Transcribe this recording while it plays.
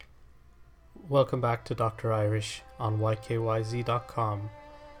Welcome back to Dr. Irish on ykyz.com.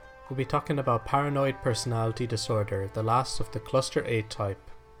 We'll be talking about paranoid personality disorder, the last of the cluster A type.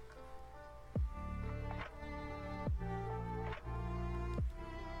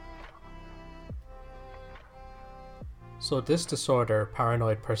 So this disorder,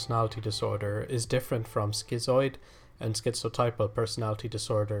 paranoid personality disorder, is different from schizoid and schizotypal personality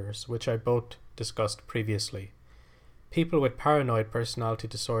disorders, which I both discussed previously. People with paranoid personality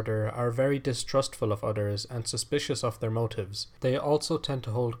disorder are very distrustful of others and suspicious of their motives. They also tend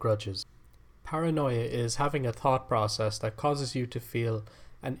to hold grudges. Paranoia is having a thought process that causes you to feel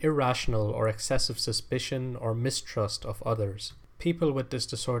an irrational or excessive suspicion or mistrust of others. People with this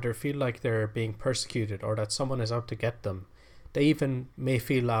disorder feel like they're being persecuted or that someone is out to get them. They even may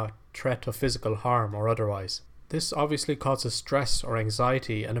feel a threat of physical harm or otherwise. This obviously causes stress or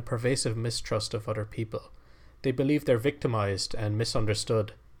anxiety and a pervasive mistrust of other people. They believe they're victimized and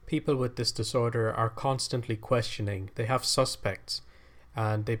misunderstood. People with this disorder are constantly questioning. They have suspects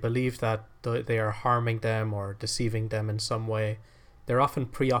and they believe that they are harming them or deceiving them in some way. They're often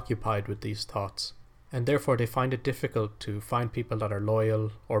preoccupied with these thoughts, and therefore they find it difficult to find people that are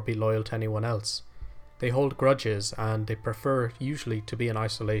loyal or be loyal to anyone else. They hold grudges and they prefer usually to be in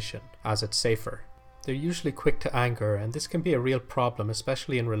isolation as it's safer. They're usually quick to anger, and this can be a real problem,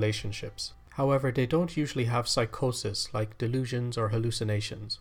 especially in relationships. However, they don't usually have psychosis like delusions or hallucinations.